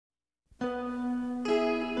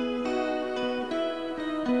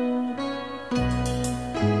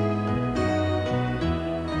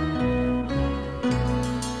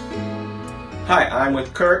Hi, I'm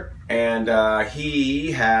with Kurt, and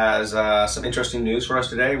he has some interesting news for us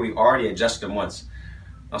today. We've already adjusted him once.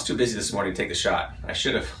 I was too busy this morning to take the shot. I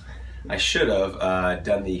should have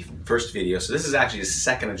done the first video. So this is actually his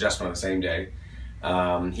second adjustment on the same day.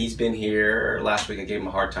 He's been here last week. I gave him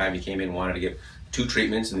a hard time. He came in, wanted to get 2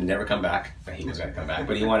 treatments and then never come back. He was going to come back,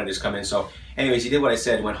 but he wanted to just come in. So anyways, he did what I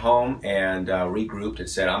said, went home and regrouped and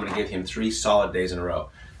said, I'm going to give him 3 solid days in a row.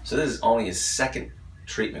 So this is only his second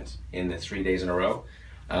treatment in the 3 days in a row.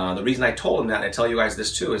 The reason I told him that, and I tell you guys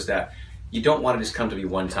this too, is that you don't want to just come to me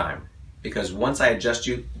one time. Because once I adjust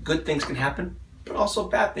you, good things can happen, but also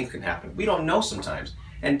bad things can happen. We don't know sometimes.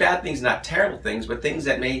 And bad things, not terrible things, but things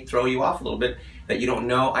that may throw you off a little bit that you don't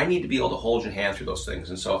know. I need to be able to hold your hand through those things.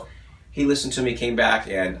 And so he listened to me, came back,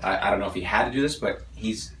 and I don't know if he had to do this, but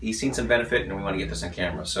he's seen some benefit, and we want to get this on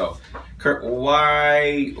camera. So, Kurt,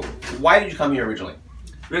 why did you come here originally?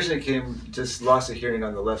 Originally came, just loss of hearing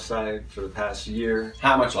on the left side for the past year.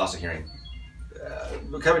 How much loss of hearing?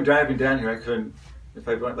 Driving down here, I couldn't, if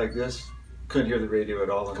I went like this, couldn't hear the radio at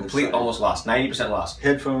all on Complete, this side. almost lost, 90% lost.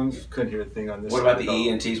 Headphones, couldn't hear a thing on this What side. about the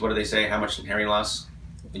ENTs? What do they say? How much hearing loss?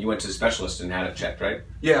 You went to the specialist and had it checked, right?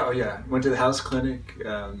 Yeah, oh yeah. Went to the house clinic.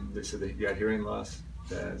 They said they got hearing loss.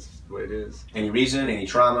 That's the way it is. Any reason? Any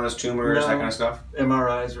traumas, tumors, No, that kind of stuff?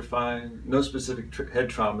 MRIs were fine. No specific head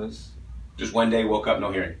traumas. Just one day woke up,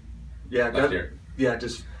 no hearing. Yeah, Left ear. Yeah,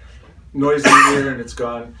 just noise in the ear and it's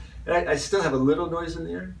gone. And I still have a little noise in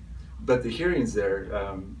the ear, but the hearing's there.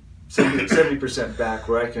 70% back,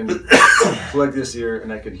 where I can plug this ear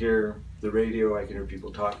and I can hear the radio, I can hear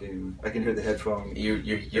people talking, I can hear the headphone. You're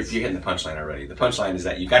hitting the punchline already. The punchline is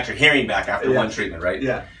that you got your hearing back after one treatment, right?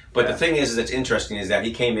 Yeah. But the thing is that's interesting is that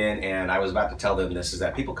he came in, and I was about to tell them this, is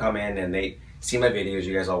that people come in and they see my videos.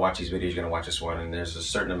 You guys all watch these videos, you're going to watch this one, and there's a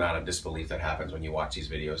certain amount of disbelief that happens when you watch these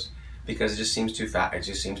videos because it just seems too fat, it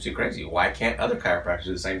just seems too crazy. Why can't other chiropractors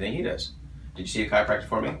do the same thing he does? Did you see a chiropractor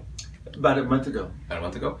for me? About a month ago. About a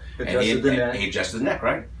month ago? Adjusted the neck. He adjusted the neck,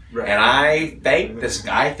 right? Right. And I thank this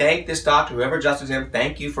guy, thank this doctor, whoever adjusted him,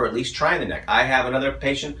 thank you for at least trying the neck. I have another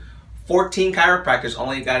patient, 14 chiropractors,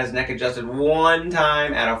 only got his neck adjusted one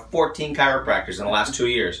time out of 14 chiropractors in the last 2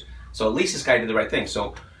 years. So at least this guy did the right thing.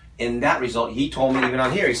 So in that result, he told me even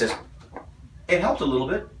on here, he says, it helped a little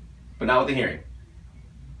bit, but not with the hearing.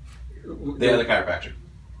 The other chiropractor.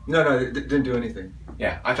 No, it didn't do anything.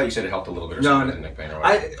 Yeah, I thought you said it helped a little bit or No, something with the neck pain or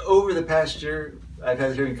whatever. Over the past year, I've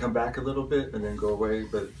had hearing come back a little bit and then go away,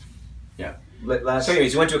 but yeah. So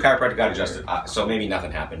anyways, he went to a chiropractor, got adjusted. So maybe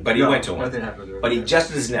nothing happened, but he went to one. Nothing happened. But he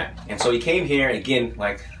adjusted his neck, and so he came here again.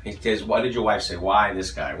 Like he says, "What did your wife say? Why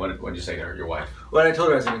this guy? What did you say to her, your wife?" When I told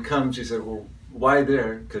her I was going to come, she said, "Well, why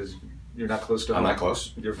there? Because you're not close to home. I'm not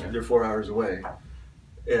close. You're 4 hours away."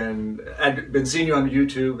 And I'd been seeing you on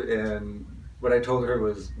YouTube, and what I told her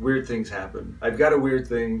was, weird things happen. I've got a weird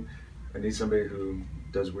thing. I need somebody who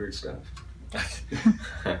does weird stuff.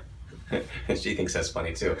 She thinks that's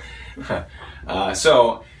funny too.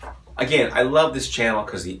 So again, I love this channel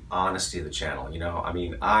because the honesty of the channel, you know, I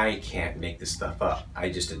mean, I can't make this stuff up. I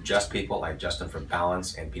just adjust people, I adjust them for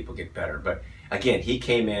balance, and people get better. But again, he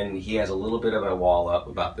came in, he has a little bit of a wall up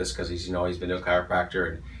about this because he's, you know, he's been to a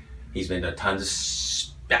chiropractor and he's been to tons of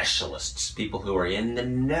specialists, people who are in the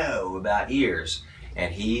know about ears.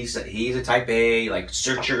 And he's a type A, like,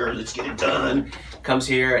 searcher, let's get it done. Comes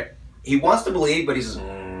here, he wants to believe, but he says,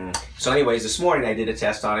 So anyways, this morning I did a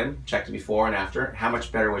test on him, checked it before and after. How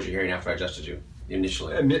much better was your hearing after I adjusted you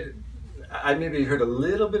initially? I maybe heard a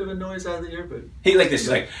little bit of a noise out of the ear, but... He like this, he's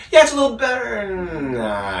like, yeah, it's a little better.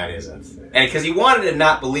 Nah, it isn't. And because he wanted to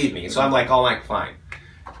not believe me, so I'm like, oh, like, fine.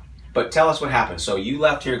 But tell us what happened. So you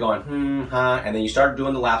left here going, and then you started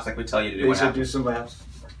doing the laps like we tell you to do. They said do some laps.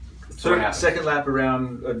 So second lap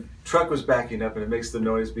around, a truck was backing up and it makes the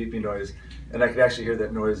noise, beeping noise, and I could actually hear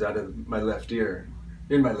that noise out of my left ear,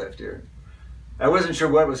 in my left ear. I wasn't sure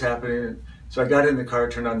what was happening, so I got in the car,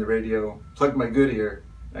 turned on the radio, plugged my good ear,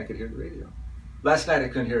 and I could hear the radio. Last night I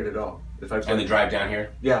couldn't hear it at all. And the drive down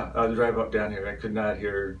here? Yeah, the drive up down here, I could not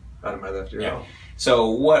hear out of my left ear at all. So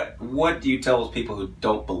what do you tell those people who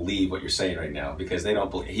don't believe what you're saying right now? Because they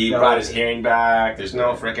don't believe. He brought his hearing back. There's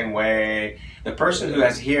no freaking way. The person who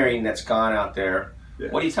has hearing that's gone out there,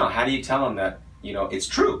 what do you tell them? How do you tell them that, you know, it's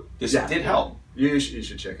true? This did help. You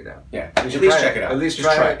should check it out. Yeah, at least check it out. At least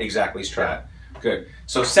try it. Exactly, just try it. Good.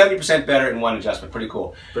 So 70% better in one adjustment. Pretty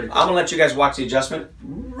cool. I'm going to let you guys watch the adjustment.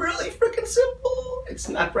 Really freaking simple. It's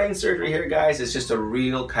not brain surgery here, guys. It's just a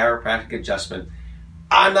real chiropractic adjustment.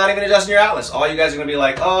 I'm not even adjusting your atlas. All you guys are going to be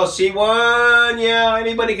like, oh, C1, yeah,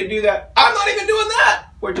 anybody can do that. I'm not even doing that.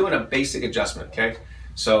 We're doing a basic adjustment, okay?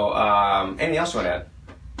 So, anything else you want to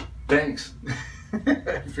add? Thanks. I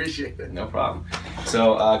appreciate it. No problem.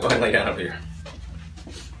 So go ahead and lay down over here.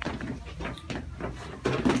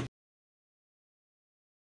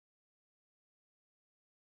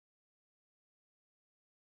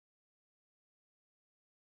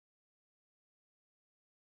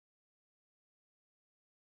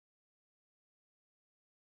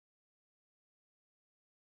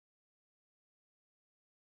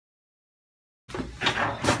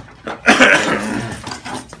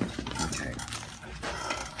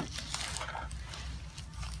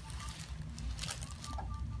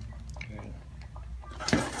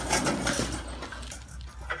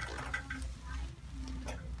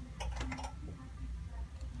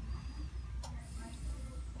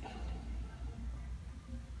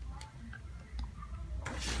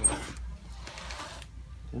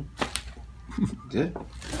 Good?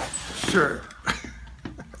 Sure.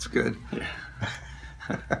 That's good. Yeah.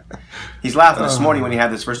 He's laughing this morning when he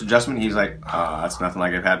had this first adjustment. He's like, that's nothing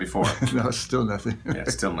like I've had before. No, it's still nothing. Yeah,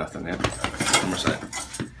 it's still nothing. Yeah. One more side.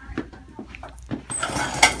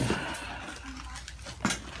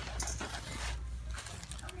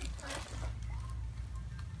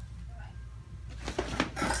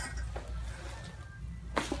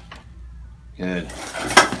 Good.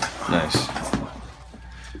 Nice.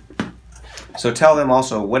 So tell them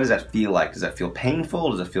also, what does that feel like? Does that feel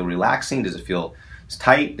painful? Does it feel relaxing? Does it feel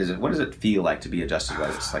tight? What does it feel like to be adjusted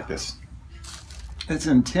like this? It's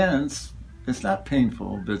intense. It's not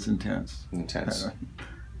painful, but it's intense. Intense.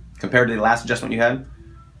 Compared to the last adjustment you had?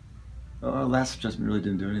 Last adjustment really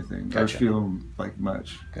didn't do anything. Gotcha. I feel like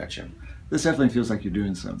much. Gotcha. This definitely feels like you're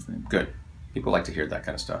doing something. Good. People like to hear that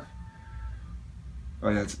kind of stuff. Oh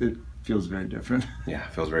yeah, it feels very different. Yeah,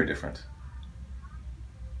 it feels very different.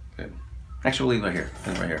 Good. Actually, we'll leave it right here.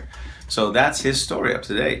 Leave it right here. So that's his story up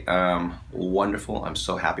to date. Wonderful. I'm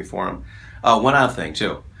so happy for him. One other thing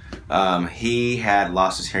too. He had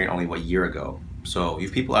lost his hearing only, what, a year ago. So you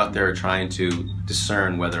people out there are trying to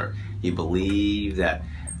discern whether you believe that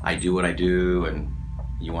I do what I do and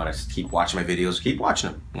you want to keep watching my videos, keep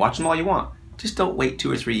watching them. Watch them all you want. Just don't wait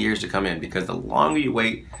 2 or 3 years to come in, because the longer you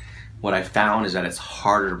wait, what I found is that it's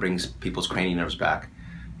harder to bring people's cranial nerves back.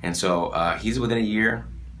 And so he's within a year.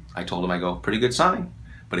 I told him, I go, pretty good sign.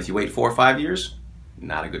 But if you wait 4 or 5 years,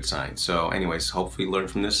 not a good sign. So anyways, hopefully you learn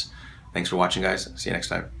from this. Thanks for watching, guys. See you next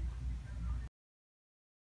time.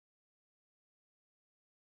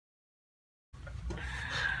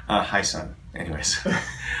 Hi, son. Anyways,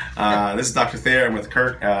 this is Dr. Thayer. I'm with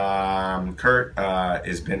Kurt. Kurt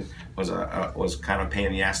was kind of a pain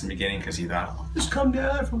in the ass in the beginning, because he thought, oh, just come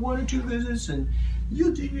down for 1 or 2 visits and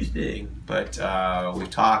you do your thing. But we've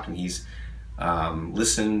talked, and he's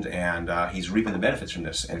listened, and he's reaping the benefits from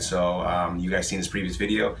this. And so you guys seen his previous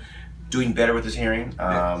video, doing better with his hearing.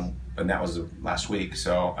 And that was last week.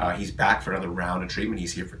 So he's back for another round of treatment.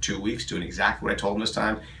 He's here for 2 weeks, doing exactly what I told him this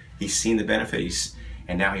time. He's seen the benefit.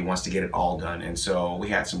 And now he wants to get it all done. And so we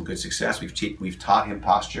had some good success. We've taught him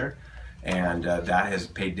posture, and that has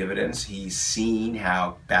paid dividends. He's seen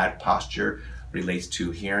how bad posture relates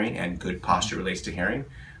to hearing and good posture relates to hearing.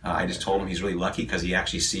 I just told him he's really lucky because he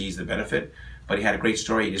actually sees the benefit. But he had a great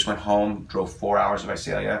story. He just went home, drove 4 hours of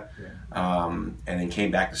Visalia, and then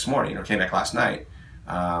came back this morning, or came back last night.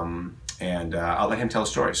 And I'll let him tell a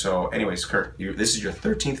story. So anyways, Kurt, this is your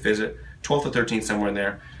 13th visit, 12th or 13th, somewhere in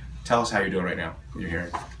there. Tell us how you're doing right now. You're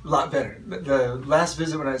hearing. A lot better. The last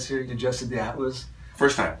visit when I was here, you adjusted the Atlas.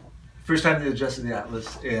 First time. First time they adjusted the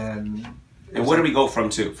Atlas, and what did we go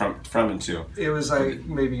from and to? It was like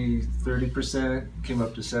maybe 30%, came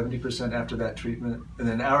up to 70% after that treatment, and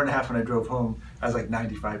then an hour and a half when I drove home, I was like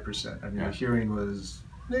 95%. I mean, my hearing was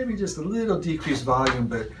maybe just a little decreased volume,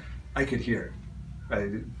 but I could hear.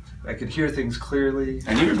 I could hear things clearly.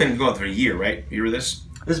 And you've been going through a year, right? You were this?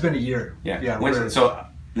 This has been a year. Yeah. So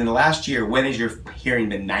in the last year, when has your hearing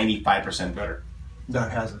been 95% better? No,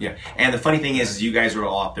 it hasn't. Yeah. And the funny thing is you guys are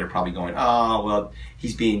all up there probably going, oh, well,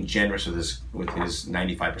 he's being generous with his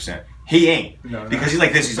 95%. He ain't. No, because he's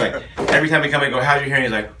like this. He's like, every time we come and go, how's your hearing?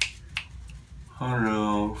 He's like, I don't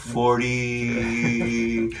know,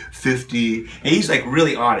 40, 50. And he's like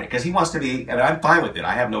really on it because he wants to be, and I'm fine with it.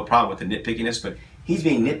 I have no problem with the nitpickiness, but he's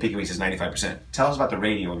being nitpicky when he says 95%. Tell us about the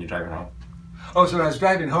radio when you're driving home. Oh, so when I was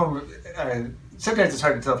driving home, sometimes it's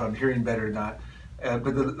hard to tell if I'm hearing better or not.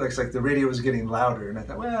 But it's like the radio was getting louder, and I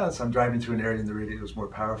thought, well, so I'm driving through an area and the radio was more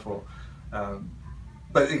powerful.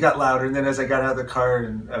 But it got louder, and then as I got out of the car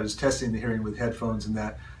and I was testing the hearing with headphones and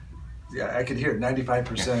that, yeah, I could hear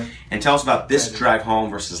 95%. Yeah. And tell us about this drive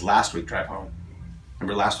home versus last week drive home.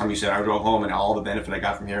 Remember last time you said I drove home and all the benefit I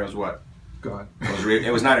got from here was what? Gone.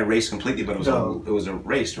 It was not erased completely, but it was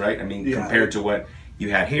erased, right? I mean, compared to what you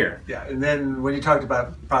had here. Yeah, and then when you talked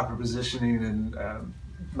about proper positioning and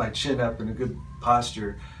my chin up and a good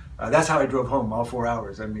posture, that's how I drove home all 4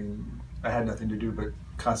 hours. I mean, I had nothing to do but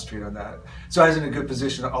concentrate on that. So I was in a good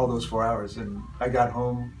position all those 4 hours, and I got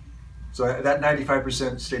home. So that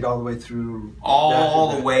 95% stayed all the way through.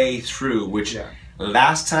 All the way through, which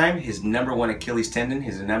last time his #1 Achilles tendon,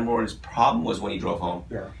 his #1 problem was when he drove home.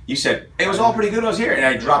 Yeah. You said, it was all pretty good when I was here, and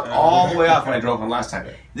I dropped all the way off when I drove home last time.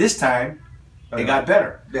 This time, it got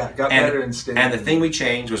better. Yeah, it got better and stayed. And the thing we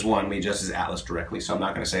changed was, one, we adjusted his atlas directly, so I'm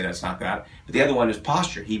not going to say that's not that. But the other one is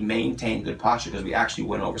posture. He maintained good posture because we actually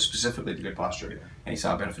went over specifically to good posture, and he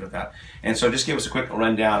saw a benefit of that. And so just give us a quick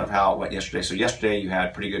rundown of how it went yesterday. So yesterday you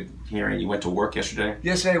had pretty good hearing. You went to work yesterday?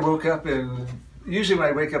 Yesterday I woke up, and usually when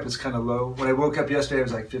I wake up it's kind of low. When I woke up yesterday it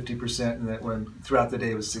was like 50%, and then throughout the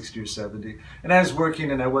day it was 60 or 70. And I was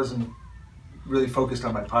working and I wasn't really focused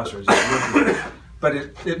on my posture. I was just working. But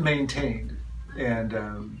it maintained. And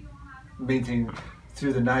maintained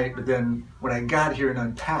through the night, but then when I got here and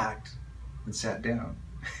unpacked and sat down,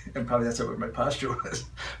 and probably that's what my posture was,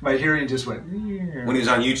 my hearing just went. When he was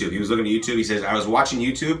on YouTube, he was looking at YouTube, he says, I was watching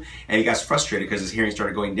YouTube, and he got frustrated because his hearing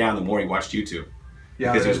started going down the more he watched YouTube.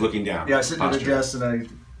 Yeah, because he was looking down. Yeah, I was sitting at the desk, and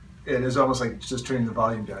it was almost like just turning the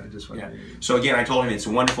volume down. It just went. Yeah. So again, I told him it's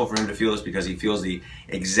wonderful for him to feel this because he feels the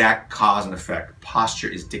exact cause and effect. Posture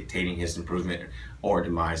is dictating his improvement or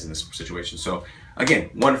demise in this situation. So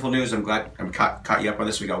again, wonderful news. I'm glad I caught you up on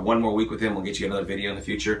this. We got one more week with him. We'll get you another video in the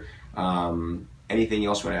future. Anything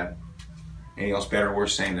else you want to add? Anything else better or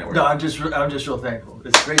worse saying that? No, I'm just real thankful.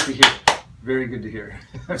 It's great to hear. Very good to hear.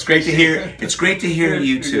 It's great to hear. It's great to hear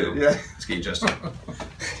you too. Yeah. Let's get you Justin.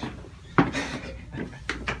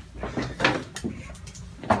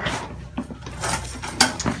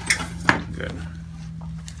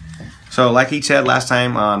 So like he said last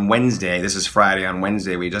time on Wednesday, this is Friday, on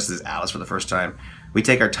Wednesday we adjusted his atlas for the first time. We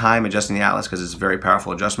take our time adjusting the atlas because it's a very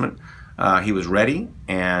powerful adjustment. He was ready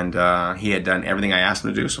and he had done everything I asked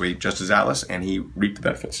him to do, so we adjusted his atlas and he reaped the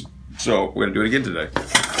benefits. So we're going to do it again today.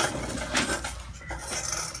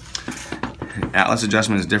 Atlas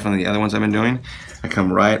adjustment is different than the other ones I've been doing. I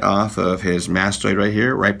come right off of his mastoid right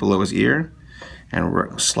here, right below his ear,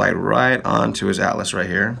 and slide right onto his atlas right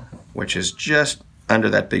here, which is just under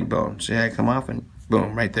that big bone. See how I come off and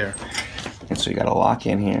boom, right there. And so you got to lock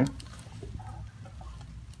in here.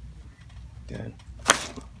 Good.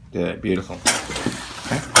 Good, beautiful.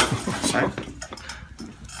 Okay. Sorry.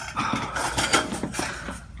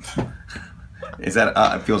 Is that,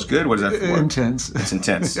 it feels good? What is that for? Intense. It's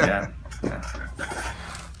intense, yeah.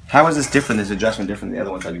 How is this different, this adjustment different than the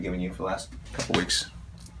other ones I've been giving you for the last couple weeks?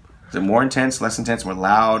 Is it more intense, less intense, more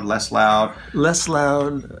loud, less loud? Less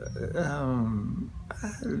loud.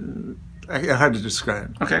 Hard to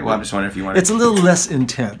describe. Okay, well, I'm just wondering if you want to... It's a little less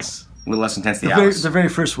intense. A little less intense, the atlas. The very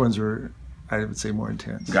first ones were, I would say, more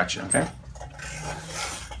intense. Gotcha, okay.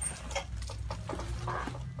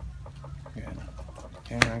 Good.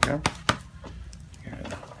 Okay, there we go.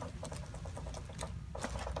 Good.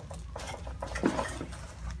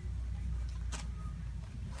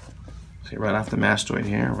 See, right off the mastoid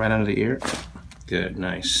here, right under the ear. Good,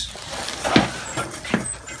 nice.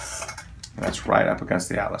 That's right up against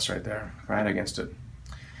the atlas right there, right against it.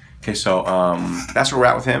 Okay, so that's where we're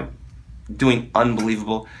at with him. Doing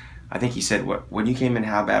unbelievable. I think he said, what, when you came in,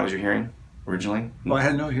 how bad was your hearing originally? Well, I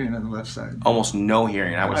had no hearing on the left side. Almost no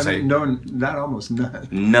hearing, I would say. No, not almost none.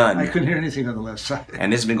 None. I couldn't hear anything on the left side.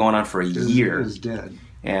 And this has been going on for a year. It was dead.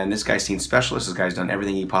 And this guy's seen specialists. This guy's done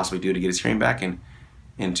everything he possibly do to get his hearing back. And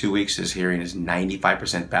in 2 weeks, his hearing is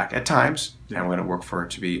 95% back at times. Yeah. And we're going to work for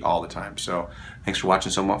it to be all the time. So thanks for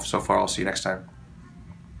watching so far. I'll see you next time.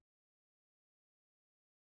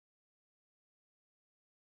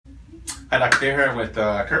 Hi, Dr. Dave here with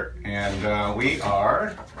Kurt, and we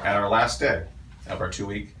are at our last day of our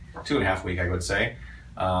 2.5 week, I would say,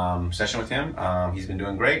 session with him. He's been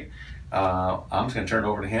doing great. I'm just going to turn it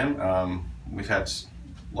over to him. We've had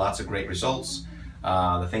lots of great results.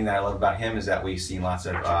 The thing that I love about him is that we've seen lots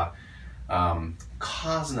of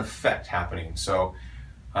cause and effect happening. So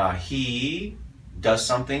he does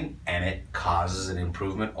something and it causes an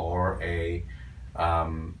improvement or a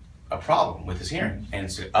problem with his hearing, and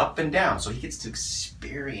it's up and down, so he gets to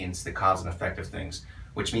experience the cause and effect of things,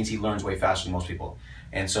 which means he learns way faster than most people.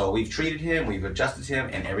 And so we've treated him, we've adjusted him,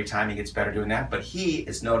 and every time he gets better doing that. But he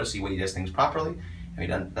is noticing when he does things properly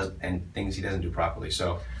and things he doesn't do properly.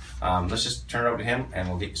 So let's just turn it over to him and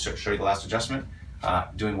we'll show you the last adjustment.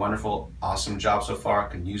 Doing wonderful, awesome job so far.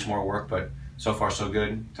 Could use more work, but so far so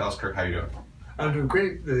good. Tell us, Kirk, how you doing? I'm doing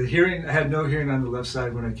great. The hearing, I had no hearing on the left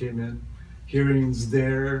side when I came in. Hearing's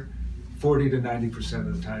there. 40 to 90%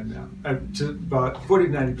 of the time now. To about 40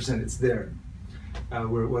 to 90%, it's there,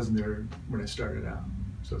 where it wasn't there when I started out.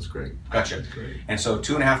 So it's great. Gotcha. It's great. And so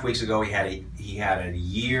 2.5 weeks ago, he had a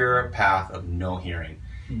year path of no hearing.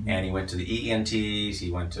 And he went to the ENTs, he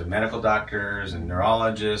went to medical doctors and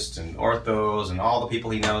neurologists and orthos and all the people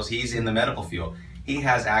he knows. He's in the medical field. He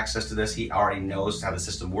has access to this. He already knows how the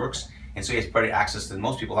system works. And so he has better access than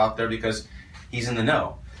most people out there because he's in the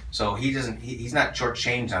know. So he's not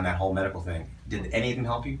shortchanged on that whole medical thing. Did any of them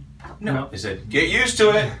help you? No. They said, get used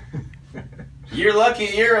to it. You're lucky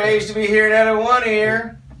at your age to be hearing out of one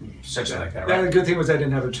ear. Something like that, right? Yeah, the good thing was I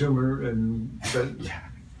didn't have a tumor, but yeah.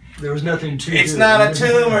 There was nothing to It's not a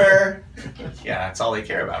tumor. Yeah, that's all they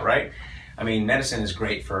care about, right? I mean, medicine is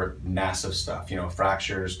great for massive stuff, you know,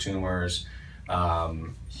 fractures, tumors,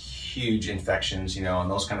 huge infections, you know,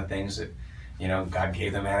 and those kind of things that, you know, God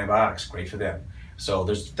gave them antibiotics, great for them. So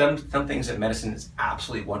there's some things that medicine is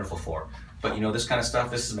absolutely wonderful for. But, you know, this kind of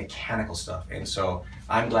stuff, this is mechanical stuff. And so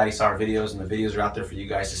I'm glad he saw our videos, and the videos are out there for you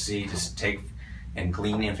guys to see, just take and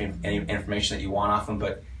glean any information that you want off them.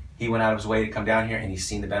 But he went out of his way to come down here, and he's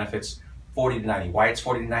seen the benefits. 40 to 90. Why it's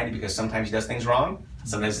 40 to 90? Because sometimes he does things wrong,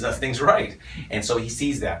 sometimes he does things right. And so he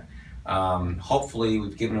sees that. Hopefully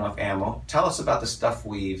we've given enough ammo. Tell us about the stuff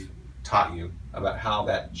we've taught you, about how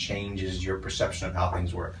that changes your perception of how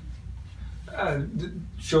things work.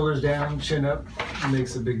 Shoulders down, chin up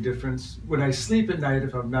makes a big difference. When I sleep at night,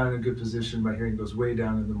 if I'm not in a good position, my hearing goes way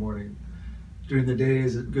down in the morning. During the day,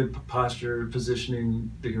 is it good posture,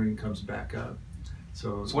 positioning, the hearing comes back up.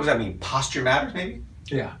 So what does that mean? Posture matters, maybe?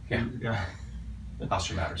 Yeah.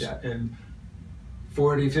 Posture matters. Yeah, and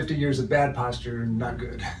 40, 50 years of bad posture, not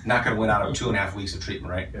good. Not going to win out of 2.5 weeks of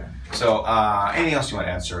treatment, right? Yeah. So anything else you want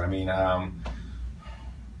to answer? I mean, I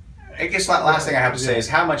guess last thing I have to say is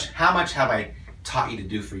how much have I taught you to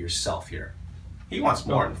do for yourself here? He wants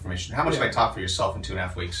more information. How much have I taught for yourself in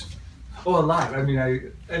 2.5 weeks? Oh, a lot. I mean,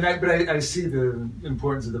 I see the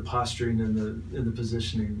importance of the posturing and the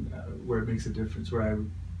positioning where it makes a difference. Where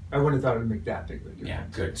I wouldn't have thought it would make that big of a difference. Yeah,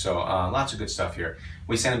 good. So lots of good stuff here.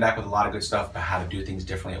 We sent him back with a lot of good stuff about how to do things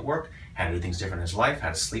differently at work, how to do things different in his life, how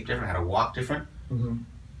to sleep different, how to walk different,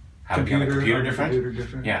 how to be on the computer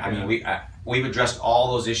different. Yeah, I mean, we've addressed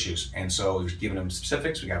all those issues, and so we've given him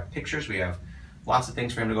specifics. We got pictures. We have lots of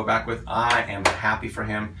things for him to go back with. I am happy for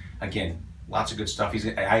him. Again, lots of good stuff.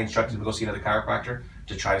 I instructed him to go see another chiropractor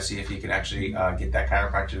to try to see if he can actually get that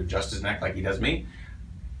chiropractor to adjust his neck like he does me.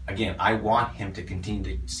 Again, I want him to continue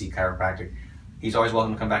to see chiropractic. He's always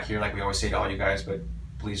welcome to come back here, like we always say to all you guys, but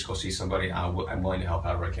please go see somebody. I'm willing to help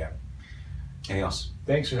however I can. Anything else?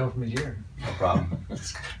 Thanks for helping me here. No problem.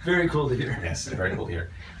 Very cool to hear. Yes, very cool to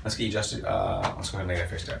hear. Let's get you adjusted. Let's go ahead and lay that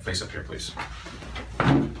face up here, please.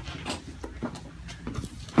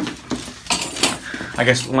 I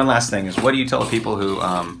guess one last thing is, what do you tell the people who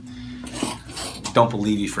don't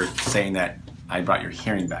believe you for saying that I brought your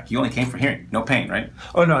hearing back? You only came for hearing, no pain, right?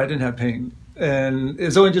 Oh no, I didn't have pain, and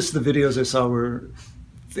it's only just the videos I saw where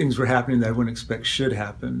things were happening that I wouldn't expect should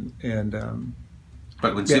happen. And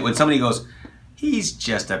but when somebody goes, he's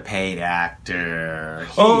just a paid actor.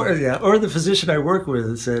 Or the physician I work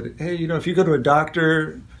with said, hey, you know, if you go to a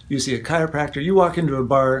doctor, you see a chiropractor, you walk into a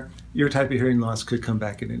bar, your type of hearing loss could come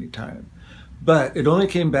back at any time. But it only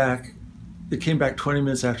came back. It came back 20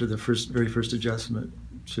 minutes after the very first adjustment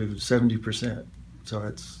to 70%. So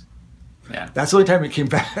that's the only time it came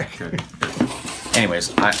back. Good.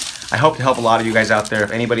 Anyways, I hope to help a lot of you guys out there.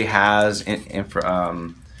 If anybody has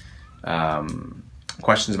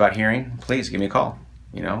questions about hearing, please give me a call.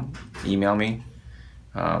 You know, email me.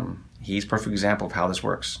 He's a perfect example of how this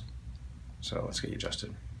works. So let's get you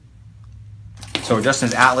adjusted. So we're adjusting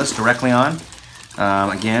his atlas directly on.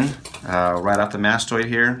 Again, right off the mastoid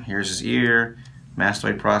here. Here's his ear.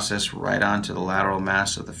 Mastoid process right onto the lateral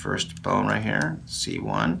mass of the first bone right here,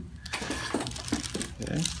 C1.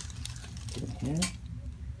 Okay. Good here.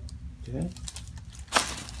 Good.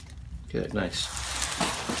 Good, nice.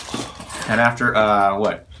 And after,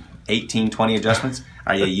 what, 18, 20 adjustments,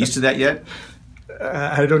 are you used to that yet?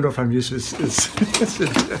 I don't know if I'm used to this.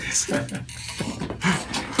 Okay.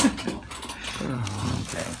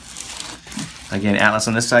 Again, atlas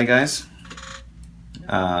on this side, guys.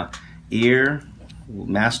 Ear,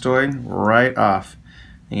 mastoid, right off.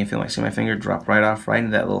 And you can see my finger drop right off, right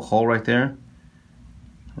into that little hole right there.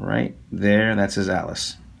 Right there, that's his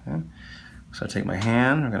atlas. Okay. So I take my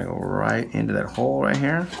hand, I'm gonna go right into that hole right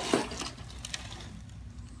here.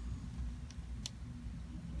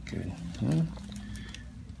 Good. Okay.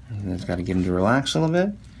 And it's got to get him to relax a little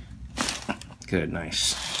bit. Good,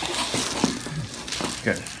 nice.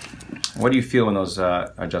 Good. What do you feel in those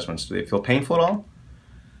adjustments? Do they feel painful at all?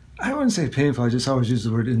 I wouldn't say painful. I just always use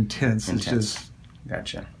the word intense. It's just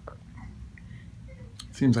gotcha.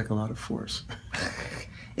 Seems like a lot of force.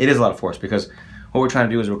 It is a lot of force because what we're trying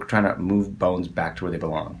to do is we're trying to move bones back to where they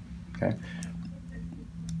belong. Okay.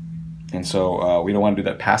 And so we don't want to do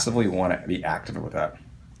that passively. We want to be active with that.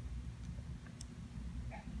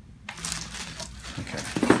 Okay.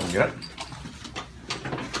 Can you get it?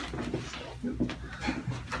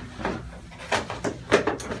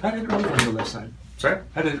 How did it move on the left side? Sorry?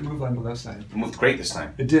 How did it move on the left side? It moved great this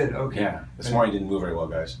time. It did? Okay. Yeah. This morning it didn't move very well,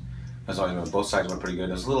 guys. That's all you know. Both sides went pretty good.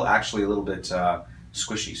 It was actually a little bit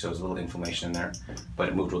squishy, so there was a little inflammation in there, but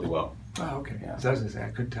it moved really well. Oh, okay. Yeah. So I was going to say, I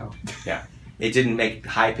couldn't tell. Yeah. It didn't make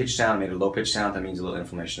high pitch sound, it made a low pitch sound. That means a little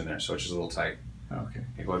inflammation in there, so it's just a little tight. Oh, okay.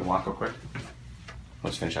 Okay, go ahead and walk real quick.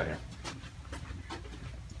 Let's finish out here.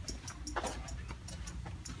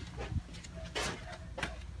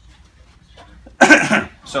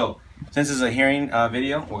 So, since this is a hearing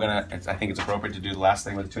video, we're gonna. I think it's appropriate to do the last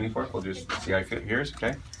thing with the tuning fork. We'll just see how it hears.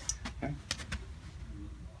 Okay. Okay.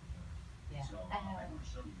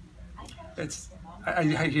 It's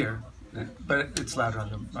I hear, but it's louder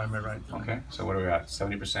on my right. Okay. So what are we at?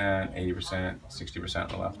 70%, 80%, 60% on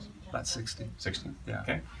the left. About 60. 60. Yeah.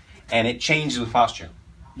 Okay. And it changes with posture.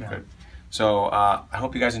 Yeah. Good. So I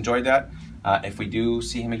hope you guys enjoyed that. If we do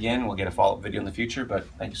see him again, we'll get a follow-up video in the future. But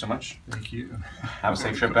thank you so much. Thank you. Have a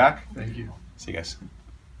safe trip back. Thank you. See you guys.